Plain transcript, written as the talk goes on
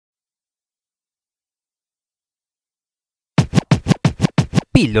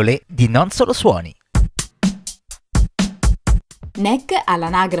Pillole di Nonsolosuoni. Nek,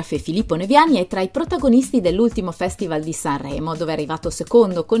 all'anagrafe Filippo Neviani, è tra i protagonisti dell'ultimo Festival di Sanremo, dove è arrivato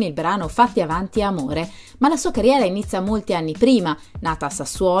secondo con il brano Fatti avanti amore, ma la sua carriera inizia molti anni prima. Nata a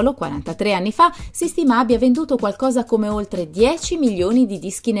Sassuolo 43 anni fa, si stima abbia venduto qualcosa come oltre 10 milioni di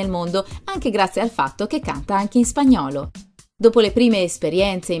dischi nel mondo, anche grazie al fatto che canta anche in spagnolo. Dopo le prime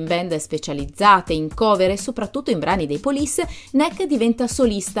esperienze in band specializzate, in cover e soprattutto in brani dei Police, Nek diventa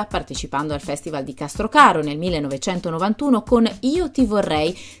solista, partecipando al Festival di Castrocaro nel 1991 con Io ti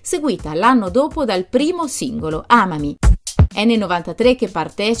vorrei, seguita l'anno dopo dal primo singolo, Amami. È nel 93 che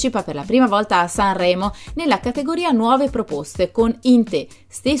partecipa per la prima volta a Sanremo nella categoria Nuove proposte con In te,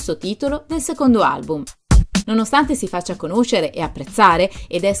 stesso titolo del secondo album. Nonostante si faccia conoscere e apprezzare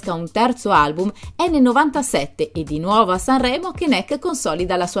ed esca un terzo album, è nel 97 e di nuovo a Sanremo che Nek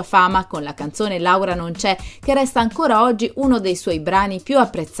consolida la sua fama con la canzone Laura non c'è, che resta ancora oggi uno dei suoi brani più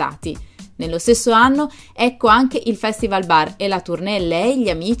apprezzati. Nello stesso anno ecco anche il Festival Bar e la tournée Lei, gli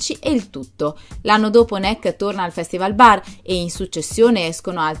amici e il tutto. L'anno dopo Nek torna al Festival Bar e in successione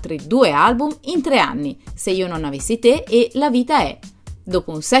escono altri 2 album in 3 anni, Se io non avessi te e La vita è.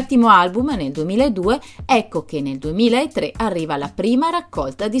 Dopo un settimo album nel 2002, ecco che nel 2003 arriva la prima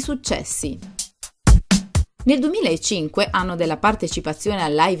raccolta di successi. Nel 2005, anno della partecipazione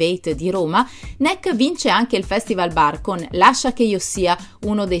al Live 8 di Roma, Nek vince anche il Festival Bar con Lascia che io sia,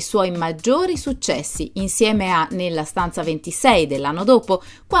 uno dei suoi maggiori successi, insieme a Nella stanza 26 dell'anno dopo,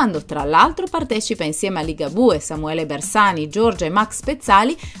 quando tra l'altro partecipa insieme a Ligabue, Samuele Bersani, Giorgia e Max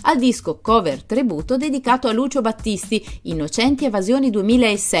Pezzali al disco cover tributo dedicato a Lucio Battisti, Innocenti Evasioni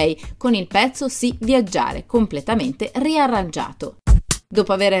 2006, con il pezzo Sì viaggiare, completamente riarrangiato.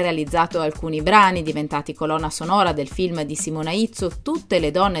 Dopo aver realizzato alcuni brani diventati colonna sonora del film di Simona Izzo Tutte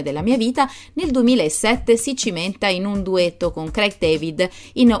le donne della mia vita, nel 2007 si cimenta in un duetto con Craig David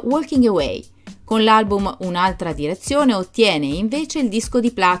in Walking Away. Con l'album Un'altra direzione ottiene invece il disco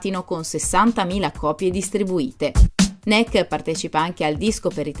di platino con 60.000 copie distribuite. Nek partecipa anche al disco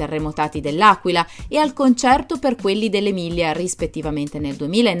per i terremotati dell'Aquila e al concerto per quelli dell'Emilia, rispettivamente nel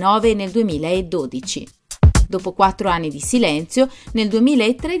 2009 e nel 2012. Dopo 4 anni di silenzio, nel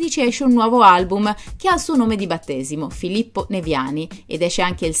 2013 esce un nuovo album che ha il suo nome di battesimo, Filippo Neviani, ed esce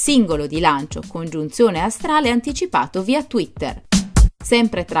anche il singolo di lancio, Congiunzione astrale, anticipato via Twitter.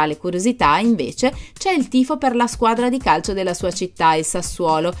 Sempre tra le curiosità, invece, c'è il tifo per la squadra di calcio della sua città, il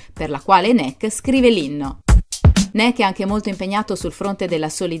Sassuolo, per la quale Nek scrive l'inno. Nek è anche molto impegnato sul fronte della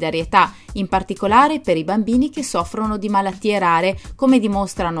solidarietà, in particolare per i bambini che soffrono di malattie rare, come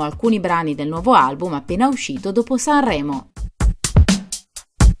dimostrano alcuni brani del nuovo album appena uscito dopo Sanremo.